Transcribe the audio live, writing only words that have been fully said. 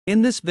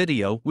In this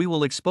video we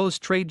will expose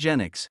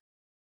Genics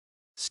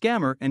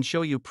scammer and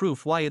show you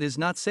proof why it is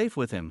not safe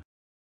with him.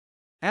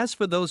 As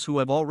for those who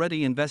have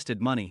already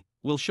invested money,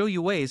 we'll show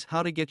you ways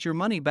how to get your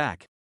money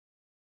back.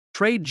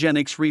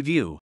 Genics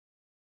review.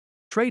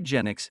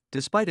 Genics,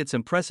 despite its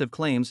impressive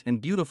claims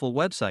and beautiful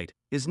website,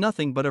 is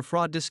nothing but a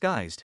fraud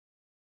disguised.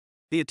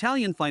 The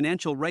Italian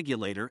financial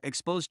regulator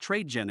exposed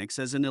Genics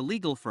as an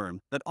illegal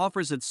firm that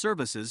offers its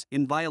services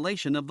in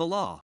violation of the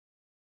law.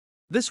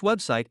 This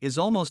website is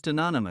almost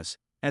anonymous,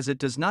 as it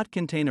does not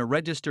contain a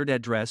registered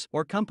address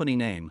or company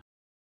name.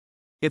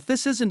 If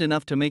this isn't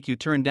enough to make you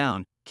turn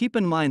down, keep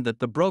in mind that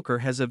the broker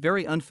has a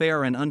very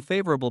unfair and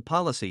unfavorable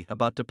policy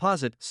about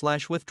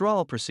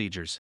deposit/withdrawal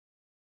procedures.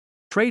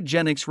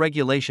 Genics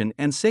regulation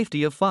and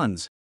safety of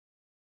funds.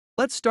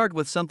 Let's start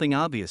with something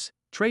obvious.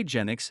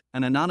 Genics,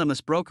 an anonymous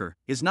broker,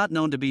 is not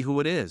known to be who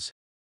it is.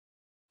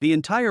 The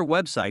entire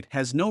website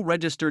has no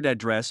registered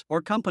address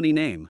or company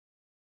name.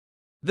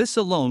 This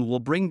alone will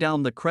bring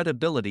down the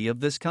credibility of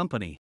this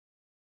company.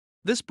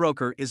 This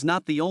broker is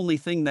not the only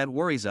thing that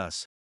worries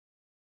us.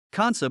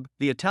 Consub,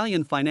 the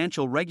Italian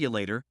financial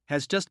regulator,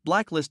 has just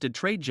blacklisted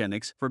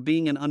Genics for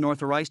being an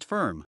unauthorized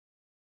firm.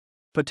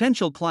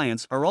 Potential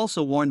clients are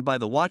also warned by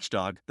the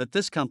watchdog that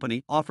this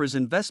company offers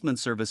investment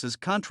services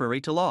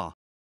contrary to law.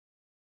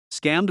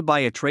 Scammed by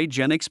a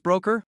Genics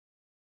broker?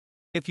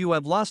 If you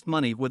have lost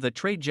money with a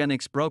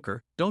Genics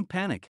broker, don't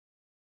panic.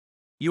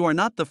 You are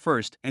not the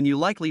first and you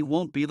likely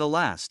won't be the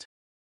last.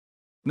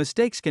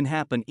 Mistakes can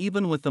happen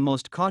even with the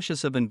most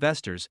cautious of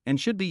investors and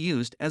should be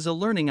used as a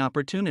learning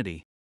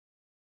opportunity.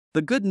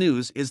 The good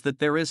news is that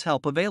there is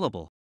help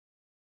available.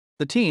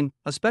 The team,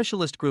 a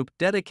specialist group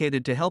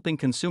dedicated to helping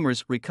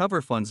consumers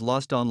recover funds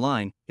lost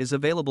online, is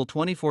available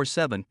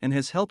 24/7 and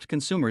has helped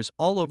consumers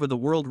all over the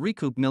world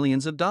recoup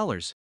millions of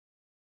dollars.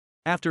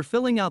 After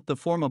filling out the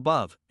form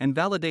above and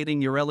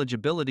validating your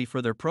eligibility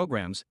for their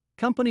programs,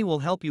 company will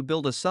help you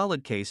build a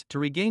solid case to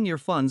regain your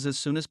funds as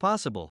soon as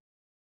possible.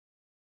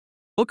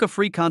 Book a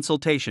free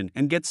consultation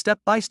and get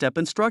step-by-step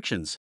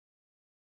instructions.